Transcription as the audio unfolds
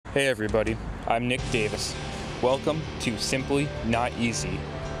Hey everybody, I'm Nick Davis. Welcome to Simply Not Easy,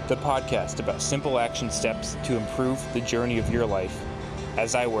 the podcast about simple action steps to improve the journey of your life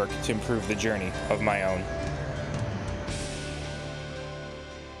as I work to improve the journey of my own.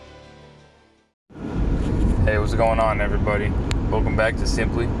 Hey, what's going on everybody? Welcome back to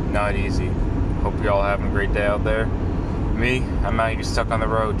Simply Not Easy. Hope you're all having a great day out there. Me, I'm out here stuck on the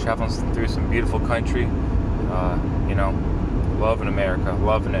road, traveling through some beautiful country. Loving America,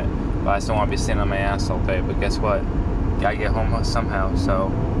 loving it. But I still want to be sitting on my ass all day. But guess what? Gotta get home somehow, so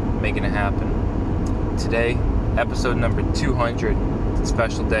making it happen. Today, episode number 200. It's a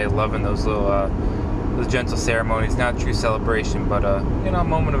special day. Loving those little gentle ceremonies. Not a true celebration, but a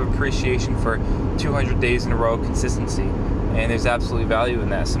moment of appreciation for 200 days in a row of consistency. And there's absolutely value in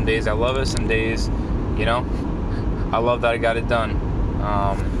that. Some days I love it. Some days, I love that I got it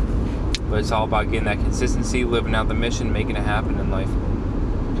done. But it's all about getting that consistency, living out the mission, making it happen in life.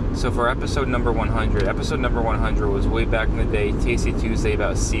 So for episode number 100 was way back in the day, Tasty Tuesday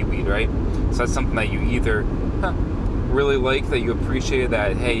about seaweed, right? So that's something that you either really like, that you appreciate,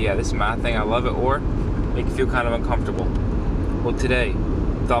 that, hey, yeah, this is my thing, I love it, or make you feel kind of uncomfortable. Well, today,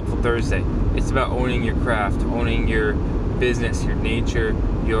 Thoughtful Thursday, it's about owning your craft, owning your business, your nature,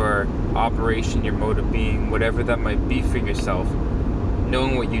 your operation, your mode of being, whatever that might be for yourself.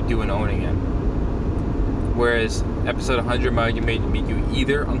 Knowing what you do and owning it. Whereas episode 100 might make you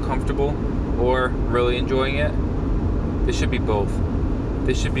either uncomfortable or really enjoying it. This should be both.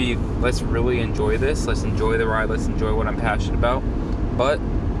 This should be, let's really enjoy this. Let's enjoy the ride. Let's enjoy what I'm passionate about. But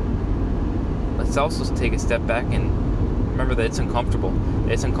let's also take a step back and remember that it's uncomfortable.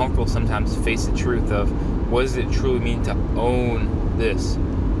 It's uncomfortable sometimes to face the truth of what does it truly mean to own this,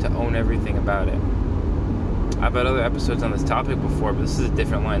 to own everything about it. I've had other episodes on this topic before, but this is a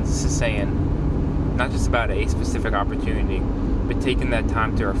different lens. This is saying not just about a specific opportunity, but taking that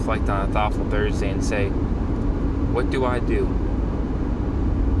time to reflect on a Thoughtful Thursday and say, what do I do?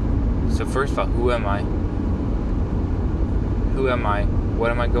 So first of all, who am I? Who am I? What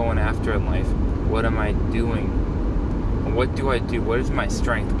am I going after in life? What am I doing? What do I do? What is my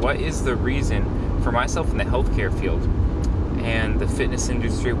strength? What is the reason for myself in the healthcare field and the fitness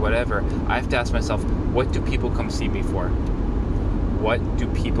industry, whatever? I have to ask myself, what do people come see me for? What do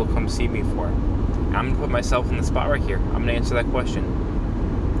people come see me for? I'm going to put myself in the spot right here. I'm going to answer that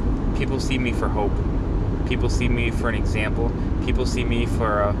question. People see me for hope. People see me for an example. People see me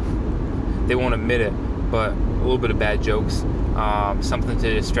for, they won't admit it, but a little bit of bad jokes, something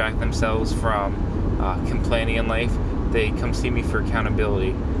to distract themselves from complaining in life. They come see me for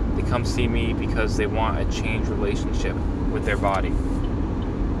accountability. They come see me because they want a changed relationship with their body.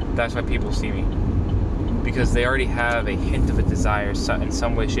 That's why people see me. Because they already have a hint of a desire in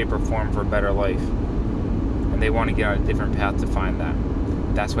some way, shape, or form for a better life. And they want to get on a different path to find that.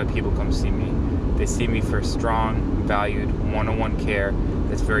 That's why people come see me. They see me for strong, valued, one-on-one care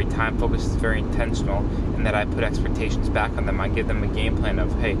that's very time-focused, it's very intentional, and that I put expectations back on them. I give them a game plan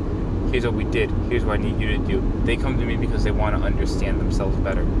of, hey, here's what we did, here's what I need you to do. They come to me because they want to understand themselves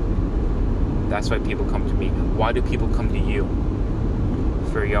better. That's why people come to me. Why do people come to you?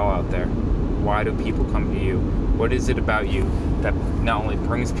 For y'all out there. Why do people come to you? What is it about you that not only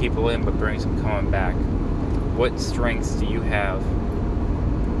brings people in, but brings them coming back? What strengths do you have?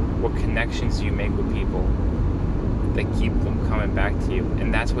 What connections do you make with people that keep them coming back to you?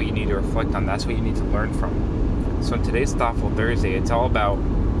 And that's what you need to reflect on. That's what you need to learn from. So in today's Thoughtful Thursday, it's all about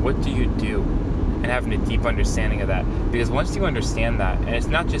what do you do? And having a deep understanding of that. Because once you understand that, and it's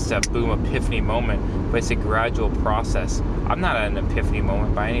not just a boom epiphany moment, but it's a gradual process. I'm not at an epiphany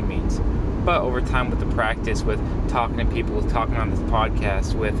moment by any means. But over time with the practice, with talking to people, with talking on this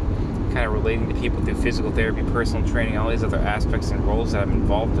podcast, with kind of relating to people through physical therapy, personal training, all these other aspects and roles that I'm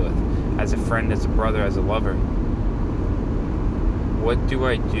involved with, as a friend, as a brother, as a lover. What do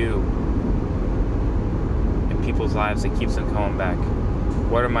I do in people's lives that keeps them coming back?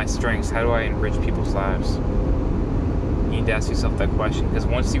 What are my strengths? How do I enrich people's lives? You need to ask yourself that question, because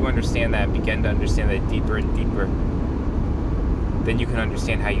once you understand that and begin to understand that deeper and deeper, then you can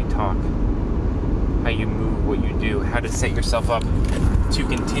understand how you talk, how you move, what you do, how to set yourself up to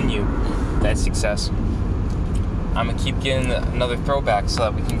continue that success. I'm going to keep getting another throwback so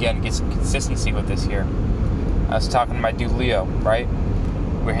that we can get some consistency with this here. I was talking to my dude Leo, right?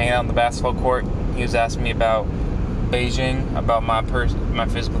 We were hanging out on the basketball court. He was asking me about Beijing, about my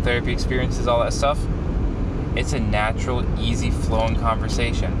physical therapy experiences, all that stuff. It's a natural, easy flowing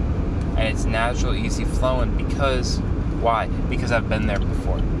conversation. And it's natural, easy flowing because, why? Because I've been there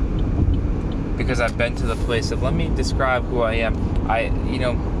before. Because I've been to the place of, let me describe who I am.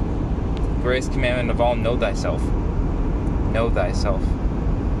 Greatest commandment of all, know thyself. Know thyself.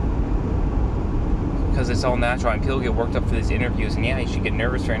 because it's all natural. And people get worked up for these interviews, and yeah, you should get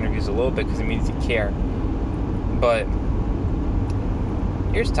nervous for interviews a little bit because it means you care. But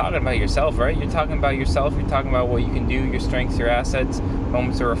you're just talking about yourself, right? You're talking about yourself. You're talking about what you can do, your strengths, your assets,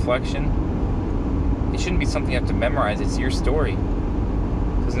 moments of reflection. It shouldn't be something you have to memorize. It's your story.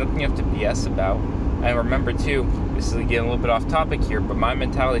 There's nothing you have to BS about. And remember, too, this is getting a little bit off topic here, but my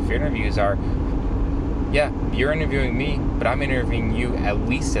mentality for interviews are, yeah, you're interviewing me, but I'm interviewing you at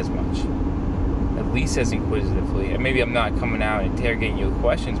least as much. At least as inquisitively. And maybe I'm not coming out and interrogating you with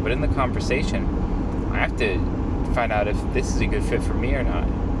questions, but in the conversation, I have to find out if this is a good fit for me or not.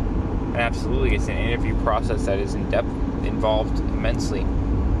 And absolutely, it's an interview process that is involved immensely.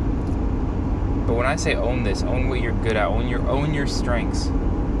 But when I say own this, own what you're good at, own your strengths,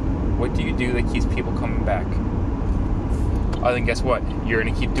 what do you do that keeps people coming back? Oh, then guess what? You're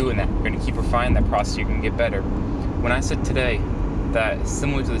going to keep doing that. You're going to keep refining that process. You're going to get better. When I said today that,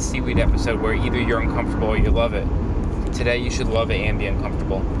 similar to the seaweed episode, where either you're uncomfortable or you love it, today you should love it and be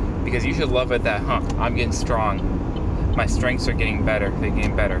uncomfortable. Because you should love it that, I'm getting strong. My strengths are getting better. They're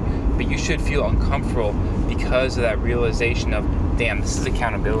getting better. But you should feel uncomfortable because of that realization of, damn, this is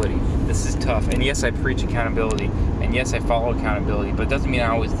accountability. This is tough. And yes, I preach accountability. And yes, I follow accountability. But it doesn't mean I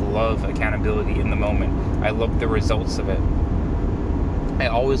always love accountability in the moment. I love the results of it. I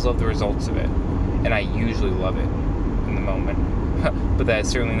always love the results of it. And I usually love it in the moment. But that's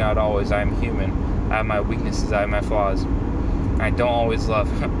certainly not always. I'm human. I have my weaknesses. I have my flaws. And I don't always love,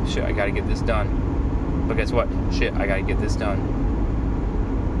 shit, I gotta get this done. But guess what? Shit, I gotta get this done.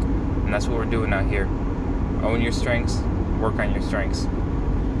 And that's what we're doing out here. Own your strengths, work on your strengths.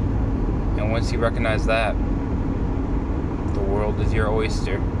 And once you recognize that, the world is your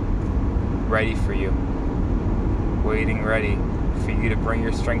oyster, ready for you, waiting ready for you to bring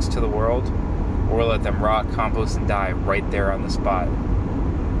your strengths to the world, or let them rot, compost, and die right there on the spot.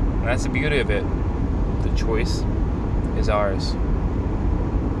 And that's the beauty of it. The choice is ours.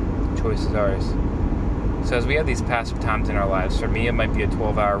 The choice is ours. So as we have these passive times in our lives, for me it might be a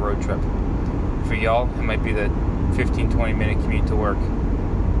 12-hour road trip. For y'all, it might be the 15-20 minute commute to work.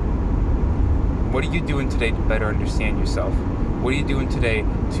 What are you doing today to better understand yourself? What are you doing today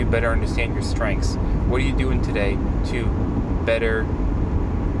to better understand your strengths? What are you doing today to better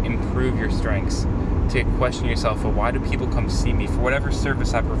improve your strengths? To question yourself, well, why do people come see me for whatever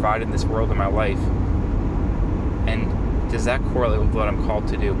service I provide in this world in my life? And does that correlate with what I'm called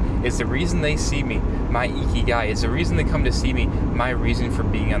to do? Is the reason they see me my ikigai? Is the reason they come to see me my reason for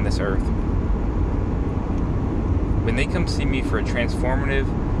being on this earth? When they come see me for a transformative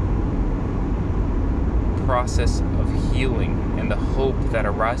process of healing and the hope that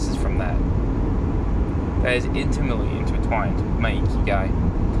arises from that is intimately intertwined with my ikigai.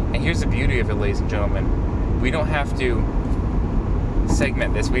 And here's the beauty of it, ladies and gentlemen. We don't have to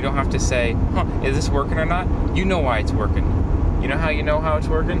segment this. We don't have to say, is this working or not? You know why it's working. You know how it's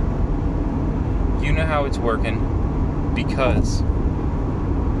working? You know how it's working because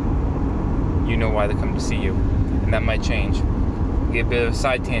you know why they come to see you. And that might change. Get a bit of a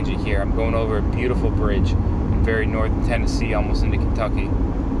side tangent here. I'm going over a beautiful bridge in very northern Tennessee, almost into Kentucky.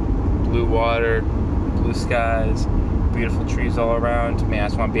 Blue water, blue skies, beautiful trees all around. Man, I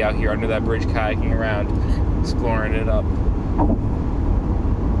just want to be out here under that bridge kayaking around, exploring it up.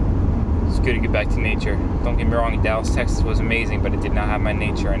 It's good to get back to nature. Don't get me wrong, Dallas, Texas was amazing, but it did not have my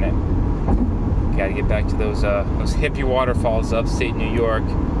nature in it. Gotta get back to those hippie waterfalls upstate New York,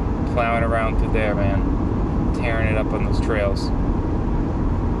 plowing around through there, man. Tearing it up on those trails.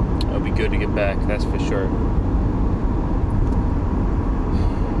 It'll be good to get back, that's for sure.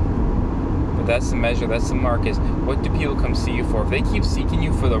 But that's the measure, that's the mark, is what do people come see you for? If they keep seeking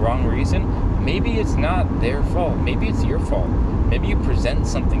you for the wrong reason, maybe it's not their fault. Maybe it's your fault. Maybe you present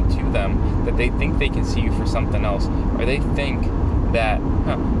something to them that they think they can see you for something else. Or they think that,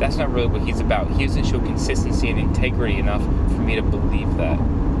 that's not really what he's about. He doesn't show consistency and integrity enough for me to believe that.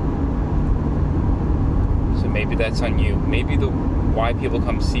 So maybe that's on you. Maybe the why people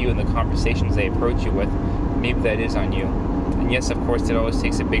come see you and the conversations they approach you with, maybe that is on you. And yes, of course, it always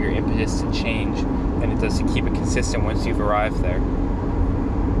takes a bigger impetus to change than it does to keep it consistent once you've arrived there.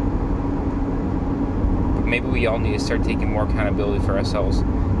 But maybe we all need to start taking more accountability for ourselves.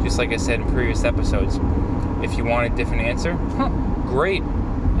 Just like I said in previous episodes, if you want a different answer, great,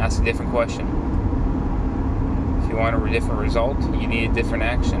 ask a different question. If you want a different result, you need a different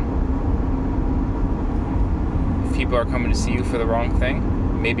action. If people are coming to see you for the wrong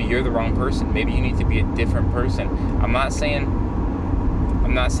thing, maybe you're the wrong person. Maybe you need to be a different person. I'm not saying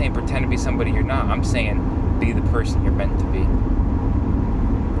pretend to be somebody you're not. I'm saying be the person you're meant to be.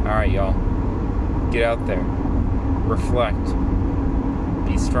 Alright, y'all. Get out there. Reflect.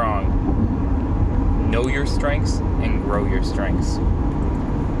 Be strong. know your strengths and grow your strengths.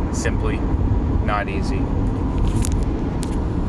 Simply not easy.